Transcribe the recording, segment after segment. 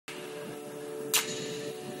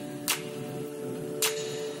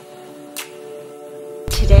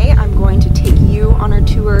you on our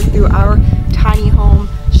tour through our tiny home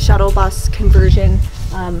shuttle bus conversion.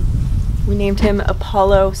 We named him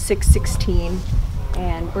Apollo 616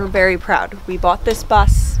 and we're very proud. We bought this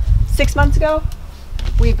bus 6 months ago.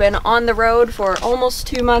 We've been on the road for almost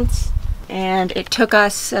 2 months and it took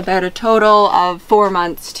us about a total of 4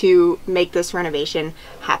 months to make this renovation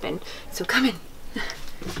happen. So come in.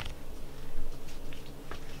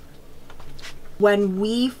 When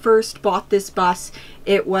we first bought this bus,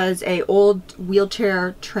 it was an old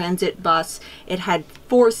wheelchair transit bus. It had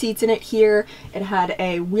 4 seats in it here. It had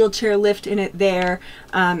a wheelchair lift in it there.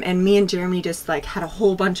 And me and Jeremy just like had a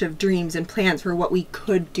whole bunch of dreams and plans for what we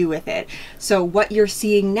could do with it. So what you're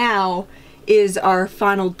seeing now is our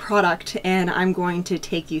final product and I'm going to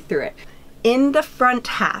take you through it. In the front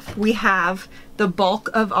half, we have the bulk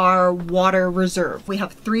of our water reserve. We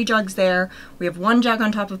have 3 jugs there. We have 1 jug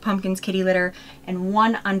on top of Pumpkin's kitty litter and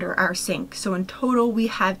 1 under our sink. So in total, we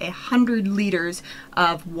have 100 liters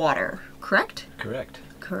of water, correct? Correct.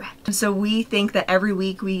 Correct. So we think that every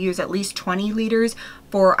week we use at least 20 liters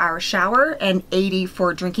for our shower and 80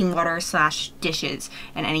 for drinking water / dishes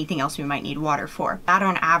and anything else we might need water for. That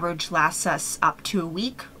on average lasts us up to a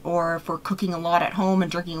week, or if we're cooking a lot at home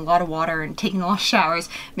and drinking a lot of water and taking a lot of showers,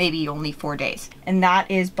 maybe only 4 days. And that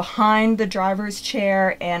is behind the driver's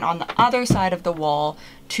chair and on the other side of the wall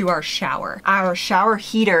to our shower. Our shower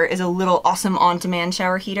heater is a little awesome on-demand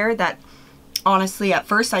shower heater that honestly, at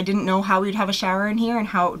first I didn't know how we'd have a shower in here and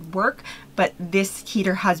how it would work, but this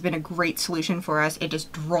heater has been a great solution for us. It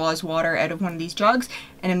just draws water out of one of these jugs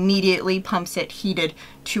and immediately pumps it heated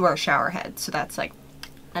to our shower head. So that's like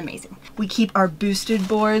amazing. We keep our boosted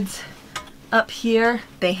boards up here.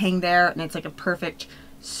 They hang there and it's like a perfect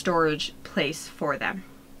storage place for them.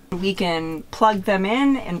 We can plug them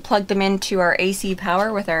in and plug them into our AC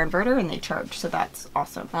power with our inverter and they charge, so that's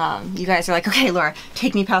awesome. You guys are like, okay Laura,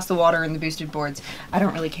 take me past the water and the boosted boards. I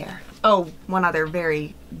don't really care. Oh, one other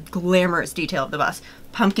very glamorous detail of the bus.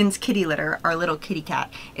 Pumpkin's kitty litter, our little kitty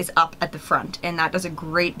cat, is up at the front and that does a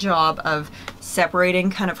great job of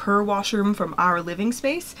separating kind of her washroom from our living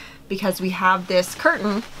space because we have this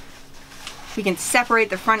curtain. We can separate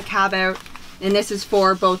the front cab out. And this is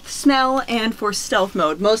for both smell and for stealth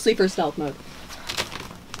mode, mostly for stealth mode.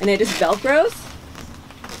 And it is Velcros.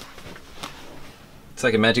 It's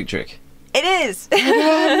like a magic trick. It is!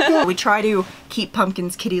 We try to keep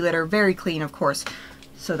Pumpkin's kitty litter very clean, of course,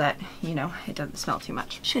 so that, you know, it doesn't smell too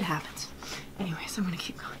much. Shit happens. Anyways, I'm gonna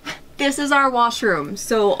keep going. This is our washroom.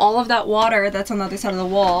 So all of that water that's on the other side of the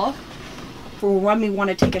wall, for when we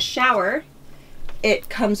want to take a shower, it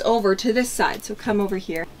comes over to this side. So come over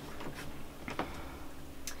here.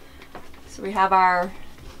 So we have our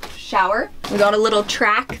shower. We got a little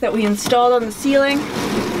track that we installed on the ceiling.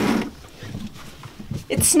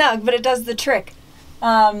 It's snug, but it does the trick.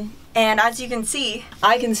 And as you can see,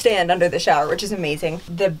 I can stand under the shower, which is amazing.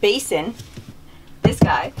 The basin, this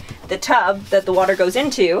guy, the tub that the water goes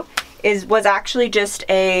into, was actually just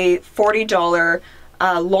a $40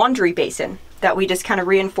 laundry basin that we just kind of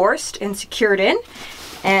reinforced and secured in.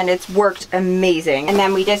 And it's worked amazing. And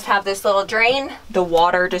then we just have this little drain. The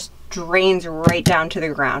water just drains right down to the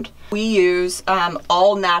ground. We use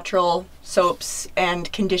all natural soaps and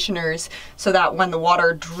conditioners so that when the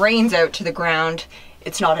water drains out to the ground,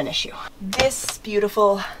 it's not an issue. This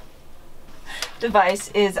beautiful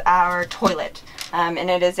device is our toilet, and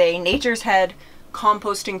it is a Nature's Head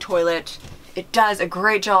composting toilet. It does a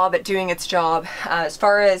great job at doing its job. As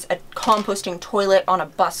far as a composting toilet on a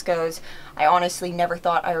bus goes, I honestly never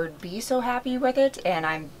thought I would be so happy with it, and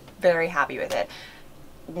I'm very happy with it.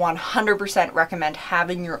 100% recommend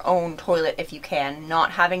having your own toilet if you can.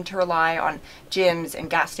 Not having to rely on gyms and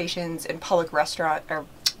gas stations and public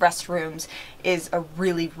restrooms is a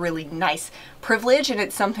really, really nice privilege, and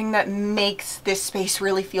it's something that makes this space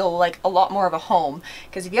really feel like a lot more of a home.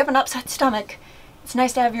 Because if you have an upset stomach, it's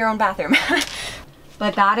nice to have your own bathroom.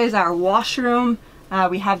 But that is our washroom.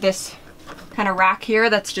 We have this kind of rack here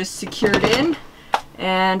that's just secured in,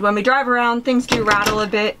 and when we drive around, things do rattle a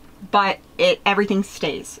bit, but everything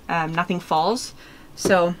stays. Nothing falls,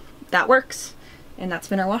 so that works, and that's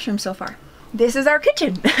been our washroom so far. This is our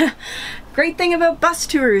kitchen. Great thing about bus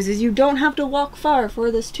tours is you don't have to walk far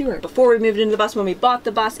for this tour. Before we moved into the bus, when we bought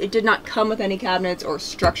the bus, it did not come with any cabinets or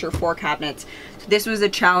structure for cabinets. So this was a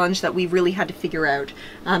challenge that we really had to figure out,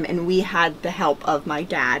 and we had the help of my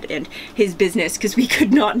dad and his business because we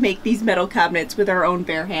could not make these metal cabinets with our own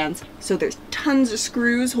bare hands. So there's tons of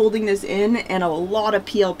screws holding this in and a lot of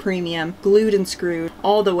PL Premium glued and screwed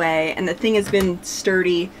all the way, and the thing has been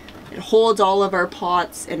sturdy. It holds all of our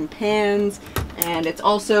pots and pans, and it's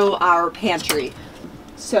also our pantry.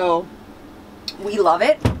 So we love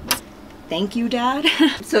it. thank you, Dad.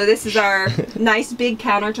 So this is our nice big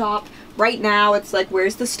countertop. Right now it's like,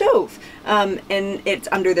 where's the stove? And it's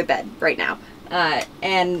under the bed right now.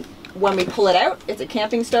 And when we pull it out, it's a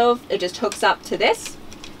camping stove. It just hooks up to this.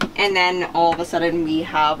 And then all of a sudden we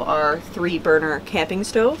have our 3-burner camping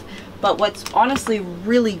stove. But what's honestly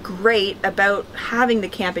really great about having the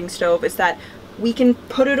camping stove is that we can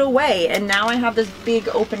put it away, and now I have this big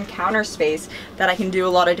open counter space that I can do a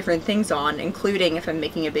lot of different things on, including if I'm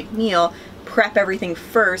making a big meal, prep everything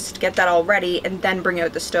first, get that all ready, and then bring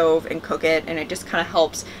out the stove and cook it, and it just kind of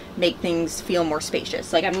helps make things feel more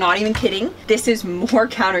spacious. Like, I'm not even kidding, this is more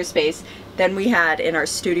counter space than we had in our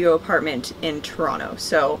studio apartment in Toronto.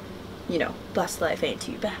 So, you know, blessed life ain't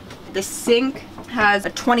too bad. The sink has a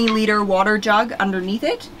 20-liter water jug underneath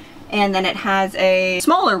it, and then it has a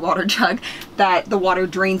smaller water jug that the water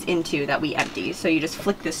drains into that we empty. So you just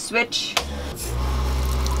flick this switch.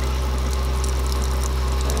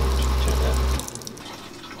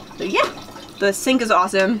 So yeah, the sink is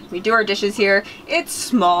awesome. We do our dishes here. It's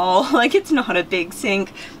small, like it's not a big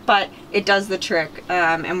sink, but it does the trick,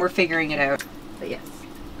 and we're figuring it out. But yes.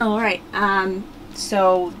 All right,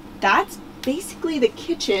 so that's basically the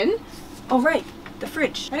kitchen. Oh right, the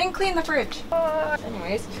fridge. I didn't clean the fridge.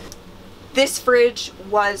 Anyways. This fridge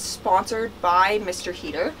was sponsored by Mr.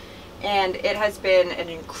 Heater, and it has been an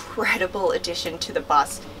incredible addition to the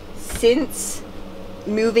bus. Since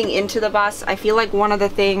moving into the bus, I feel like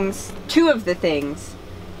two of the things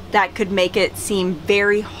that could make it seem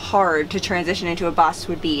very hard to transition into a bus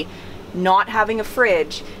would be not having a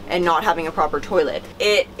fridge and not having a proper toilet.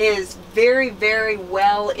 It is very, very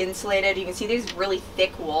well insulated. You can see these really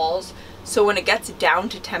thick walls. So when it gets down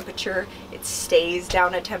to temperature, it stays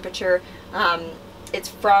down at temperature. It's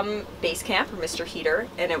from Base Camp, or Mr. Heater,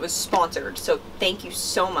 and it was sponsored. So thank you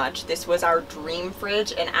so much. This was our dream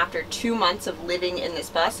fridge, and after 2 months of living in this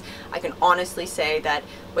bus, I can honestly say that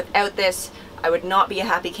without this, I would not be a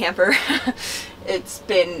happy camper. It's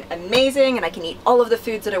been amazing, and I can eat all of the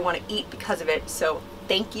foods that I want to eat because of it. So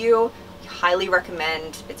thank you. Highly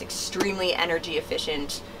recommend. It's extremely energy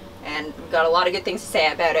efficient, and we've got a lot of good things to say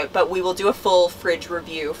about it, but we will do a full fridge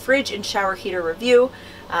review, fridge and shower heater review,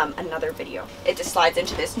 another video. It just slides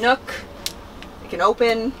into this nook. It can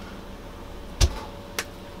open.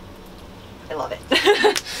 I love it.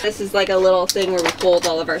 This is like a little thing where we hold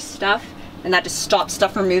all of our stuff, and that just stops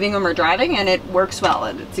stuff from moving when we're driving, and it works well,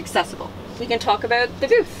 and it's accessible. We can talk about the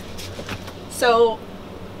booth. So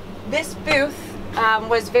this booth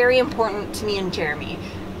was very important to me and Jeremy.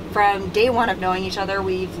 From day one of knowing each other,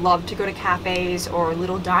 we've loved to go to cafes or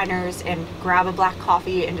little diners and grab a black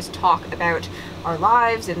coffee and just talk about our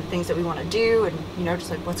lives and things that we want to do, and you know, just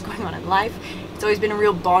like what's going on in life. It's always been a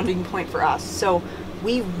real bonding point for us. So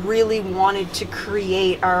we really wanted to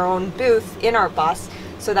create our own booth in our bus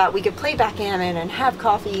so that we could play backgammon and have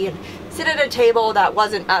coffee and sit at a table that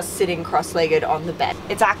wasn't us sitting cross-legged on the bed.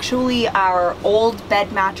 It's actually our old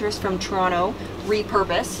bed mattress from Toronto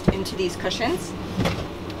repurposed into these cushions.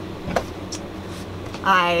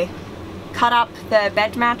 I cut up the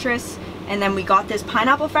bed mattress, and then we got this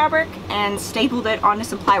pineapple fabric and stapled it onto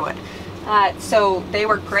some plywood. So they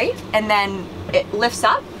work great, and then it lifts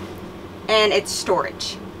up and it's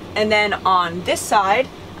storage. And then on this side,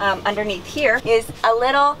 underneath here, is a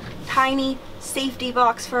little tiny safety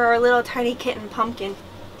box for our little tiny kitten Pumpkin.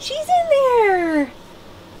 She's in there!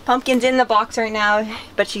 Pumpkin's in the box right now,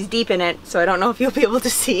 but she's deep in it, so I don't know if you'll be able to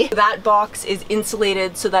see. That box is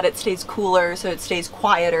insulated so that it stays cooler, so it stays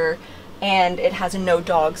quieter, and it has a no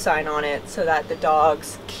dog sign on it so that the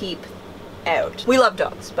dogs keep out. We love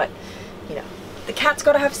dogs, but you know, the cat's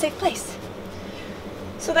gotta have a safe place.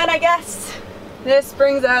 So then I guess this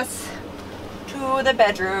brings us to the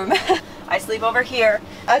bedroom. I sleep over here.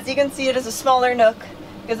 As you can see, it is a smaller nook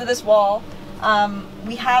because of this wall.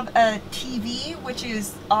 We have a TV, which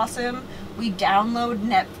is awesome. We download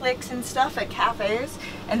Netflix and stuff at cafes,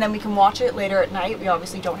 and then we can watch it later at night. We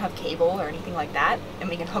obviously don't have cable or anything like that, and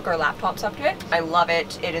we can hook our laptops up to it. I love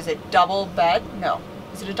it. It is a double bed. No,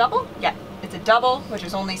 is it a double? Yeah, it's a double, which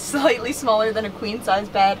is only slightly smaller than a queen size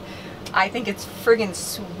bed. I think it's friggin'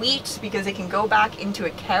 sweet because it can go back into a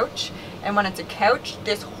couch, and when it's a couch,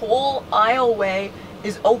 this whole aisleway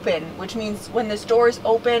is open, which means when this door is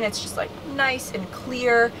open, it's just like nice and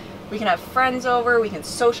clear. We can have friends over, we can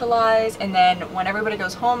socialize, and then when everybody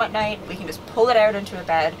goes home at night, we can just pull it out into a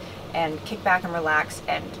bed and kick back and relax,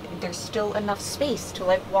 and there's still enough space to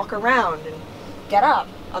like walk around and get up.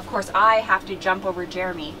 Of course, I have to jump over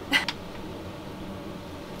Jeremy.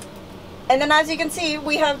 And then as you can see,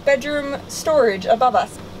 we have bedroom storage above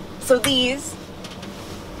us. So these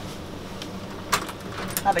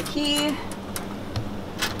have a key.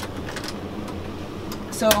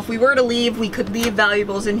 So if we were to leave, we could leave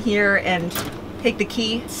valuables in here and take the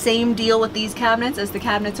key. Same deal with these cabinets as the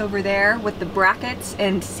cabinets over there with the brackets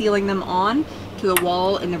and sealing them on to the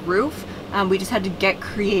wall and the roof. We just had to get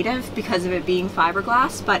creative because of it being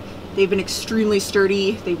fiberglass, but they've been extremely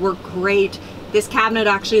sturdy. They work great. This cabinet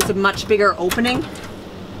actually is a much bigger opening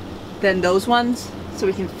than those ones, so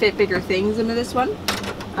we can fit bigger things into this one.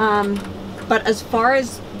 But as far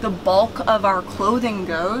as the bulk of our clothing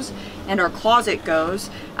goes and our closet goes,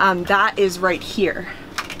 that is right here.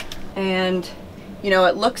 And you know,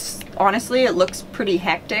 it looks, honestly, it looks pretty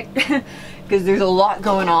hectic because there's a lot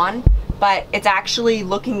going on, but it's actually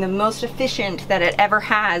looking the most efficient that it ever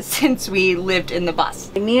has since we lived in the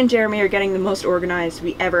bus. Me and Jeremy are getting the most organized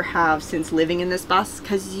we ever have since living in this bus,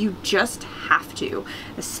 because you just have to,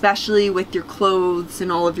 especially with your clothes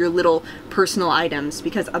and all of your little personal items,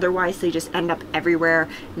 because otherwise they just end up everywhere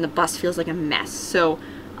and the bus feels like a mess. So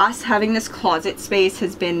us having this closet space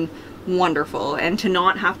has been wonderful, and to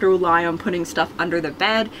not have to rely on putting stuff under the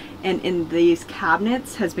bed and in these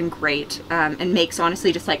cabinets has been great, and makes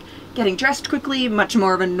honestly just like getting dressed quickly much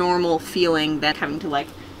more of a normal feeling than having to like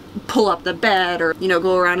pull up the bed or, you know,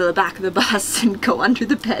 go around to the back of the bus and go under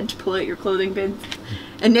the bed to pull out your clothing bins.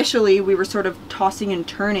 Initially we were sort of tossing and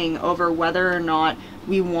turning over whether or not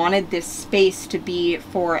we wanted this space to be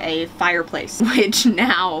for a fireplace, which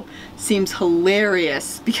now seems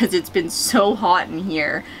hilarious because it's been so hot in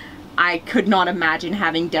here. I could not imagine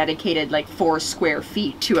having dedicated like 4 square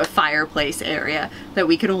feet to a fireplace area that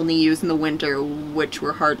we could only use in the winter, which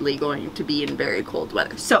we're hardly going to be in very cold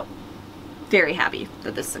weather. So, very happy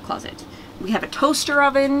that this is a closet. We have a toaster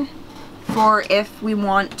oven for if we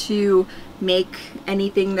want to make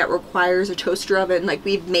anything that requires a toaster oven. Like,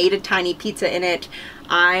 we've made a tiny pizza in it.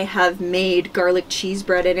 I have made garlic cheese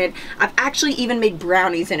bread in it. I've actually even made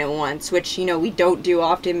brownies in it once, which, you know, we don't do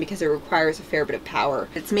often because it requires a fair bit of power.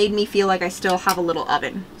 It's made me feel like I still have a little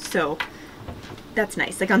oven, so that's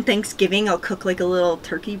nice. Like on Thanksgiving, I'll cook like a little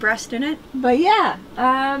turkey breast in it. But yeah,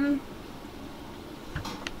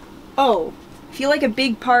 oh, I feel like a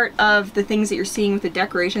big part of the things that you're seeing with the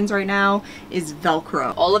decorations right now is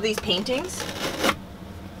Velcro. All of these paintings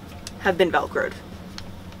have been Velcroed,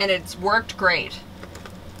 and it's worked great.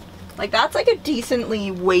 Like, that's like a decently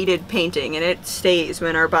weighted painting, and it stays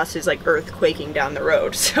when our bus is like earthquaking down the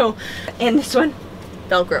road. So, and this one,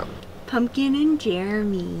 Velcro. Pumpkin and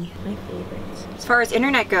Jeremy, my favorites. As far as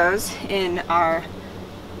internet goes in our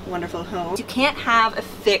wonderful home, you can't have a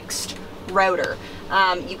fixed router.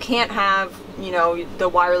 You can't have, you know, the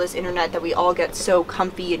wireless internet that we all get so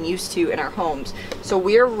comfy and used to in our homes. So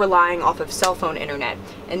we're relying off of cell phone internet.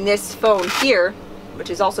 And this phone here, which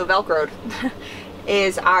is also Velcroed,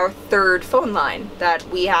 is our 3rd phone line that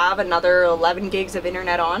we have another 11 gigs of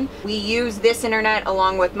internet on. We use this internet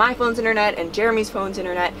along with my phone's internet and Jeremy's phone's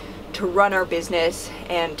internet to run our business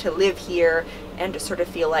and to live here and to sort of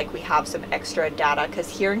feel like we have some extra data, because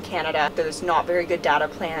here in Canada there's not very good data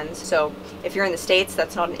plans. So if you're in the States,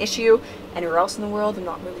 that's not an issue. Anywhere else in the world, I'm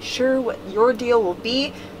not really sure what your deal will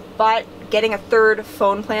be, but getting a 3rd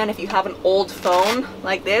phone plan if you have an old phone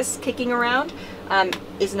like this kicking around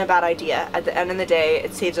isn't a bad idea. At the end of the day,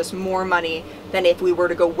 it saves us more money than if we were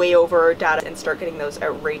to go way over our data and start getting those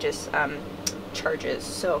outrageous charges.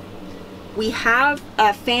 So we have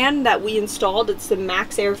a fan that we installed. It's the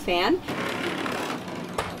Max Air fan.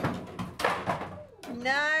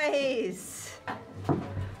 Nice.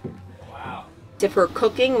 Wow. If we're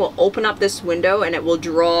cooking, we'll open up this window and it will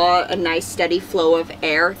draw a nice steady flow of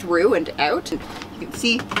air through and out. And you can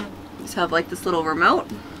see, we just have like this little remote.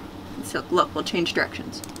 So look, we'll change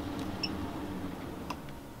directions.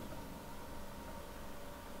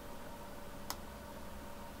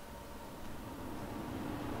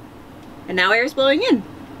 And now air is blowing in,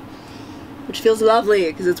 which feels lovely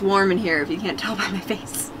because it's warm in here if you can't tell by my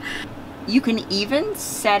face. You can even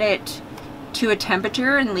set it to a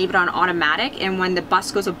temperature and leave it on automatic, and when the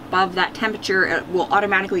bus goes above that temperature, it will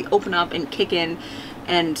automatically open up and kick in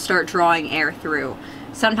and start drawing air through.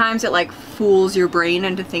 Sometimes it like fools your brain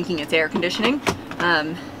into thinking it's air conditioning,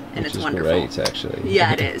 and it's wonderful. Great, actually.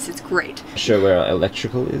 Yeah, it is. It's great. Show where our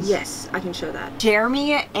electrical is? Yes, I can show that.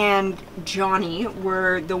 Jeremy and Johnny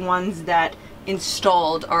were the ones that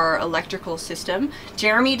installed our electrical system.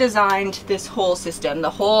 Jeremy designed this whole system, the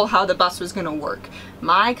whole how the bus was going to work.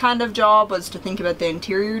 My kind of job was to think about the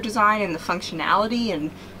interior design and the functionality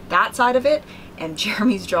and that side of it, and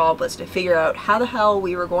Jeremy's job was to figure out how the hell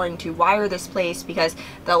we were going to wire this place, because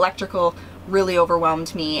the electrical really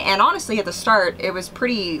overwhelmed me. And honestly, at the start, it was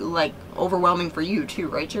pretty like overwhelming for you too,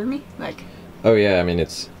 right, Jeremy? Like, oh yeah, I mean,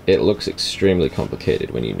 it looks extremely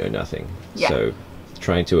complicated when you know nothing. Yeah. So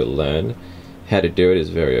trying to learn how to do it is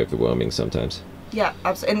very overwhelming sometimes. Yeah,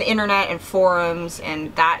 absolutely. And the internet and forums,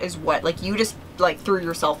 and that is what, like, you just like threw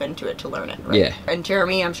yourself into it to learn it, right? Yeah. And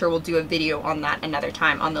Jeremy, I'm sure we'll do a video on that another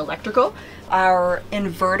time on the electrical. Our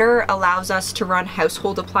inverter allows us to run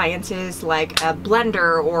household appliances like a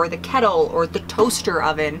blender or the kettle or the toaster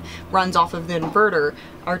oven runs off of the inverter.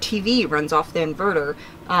 Our TV runs off the inverter.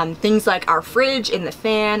 Things like our fridge and the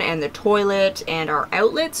fan and the toilet and our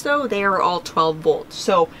outlets, though, they are all 12 volts.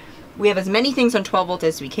 So we have as many things on 12 volt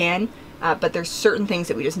as we can. But there's certain things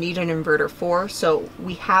that we just need an inverter for, so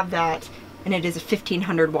we have that, and it is a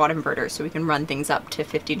 1500 watt inverter, so we can run things up to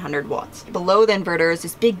 1500 watts. Below the inverter is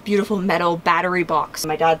this big beautiful metal battery box.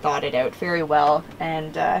 My dad thought it out very well,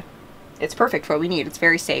 and it's perfect for what we need. It's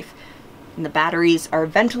very safe. And the batteries are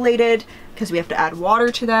ventilated because we have to add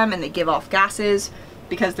water to them, and they give off gases.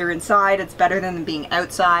 Because they're inside, it's better than them being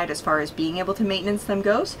outside as far as being able to maintenance them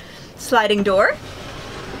goes. Sliding door.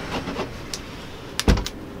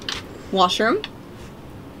 Washroom,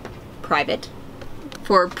 private,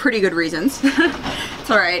 for pretty good reasons.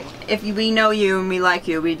 It's alright, if we know you and we like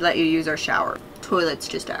you, we'd let you use our shower. Toilet's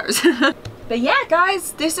just ours. But yeah,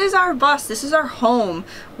 guys, this is our bus, this is our home.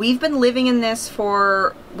 We've been living in this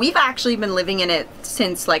for, we've actually been living in it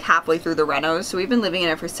since like halfway through the renos, so we've been living in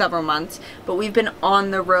it for several months, but we've been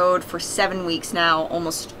on the road for 7 weeks now,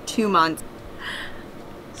 almost 2 months.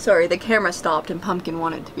 Sorry, the camera stopped and Pumpkin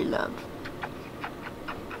wanted to be loved.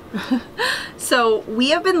 So we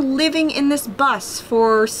have been living in this bus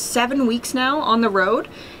for 7 weeks now on the road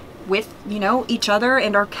with, you know, each other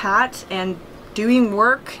and our cat, and doing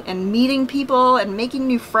work and meeting people and making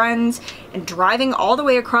new friends and driving all the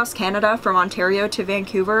way across Canada from Ontario to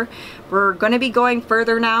Vancouver. We're going to be going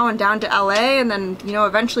further now and down to LA and then, you know,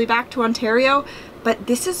 eventually back to Ontario. But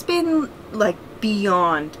this has been like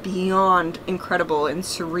beyond incredible and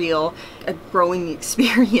surreal, a growing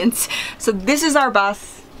experience. So this is our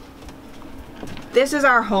bus. This is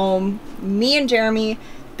our home. Me and Jeremy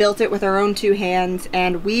built it with our own 2 hands,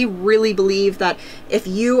 and we really believe that if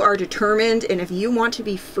you are determined and if you want to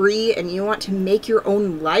be free and you want to make your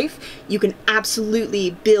own life, you can absolutely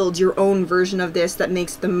build your own version of this that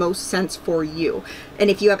makes the most sense for you. And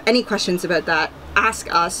if you have any questions about that,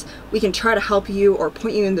 ask us. We can try to help you or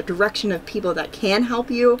point you in the direction of people that can help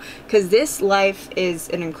you, because this life is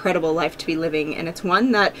an incredible life to be living, and it's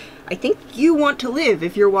one that I think you want to live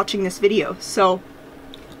if you're watching this video. So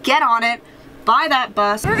get on it, buy that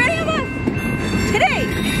bus. We're getting a bus today.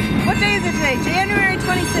 What day is it today? January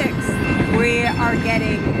 26th. We are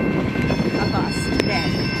getting a bus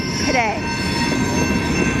today.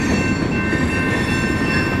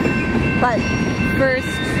 But first,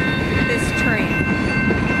 this train.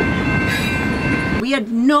 We had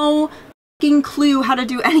no fucking clue how to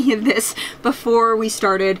do any of this before we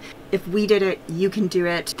started. If we did it, you can do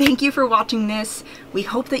it. Thank you for watching this. We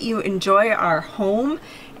hope that you enjoy our home.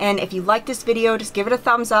 And if you like this video, just give it a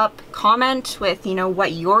thumbs up. Comment with, you know,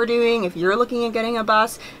 what you're doing, if you're looking at getting a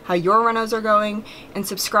bus, how your renos are going, and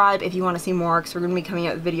subscribe if you want to see more, because we're going to be coming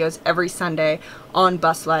out with videos every Sunday on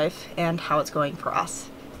bus life and how it's going for us.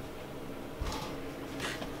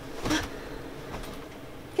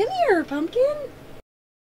 Come here, Pumpkin.